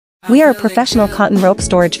We are a professional cotton rope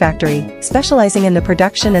storage factory, specializing in the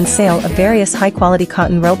production and sale of various high-quality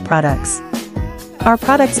cotton rope products. Our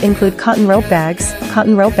products include cotton rope bags,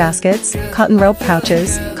 cotton rope baskets, cotton rope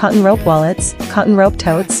pouches, cotton rope wallets, cotton rope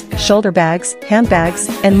totes, shoulder bags, handbags,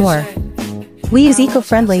 and more. We use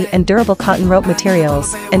eco-friendly and durable cotton rope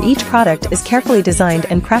materials, and each product is carefully designed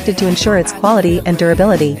and crafted to ensure its quality and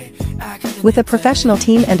durability. With a professional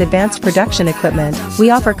team and advanced production equipment, we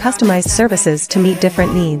offer customized services to meet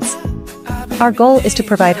different needs. Our goal is to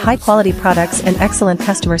provide high-quality products and excellent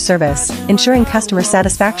customer service, ensuring customer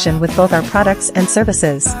satisfaction with both our products and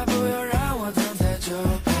services.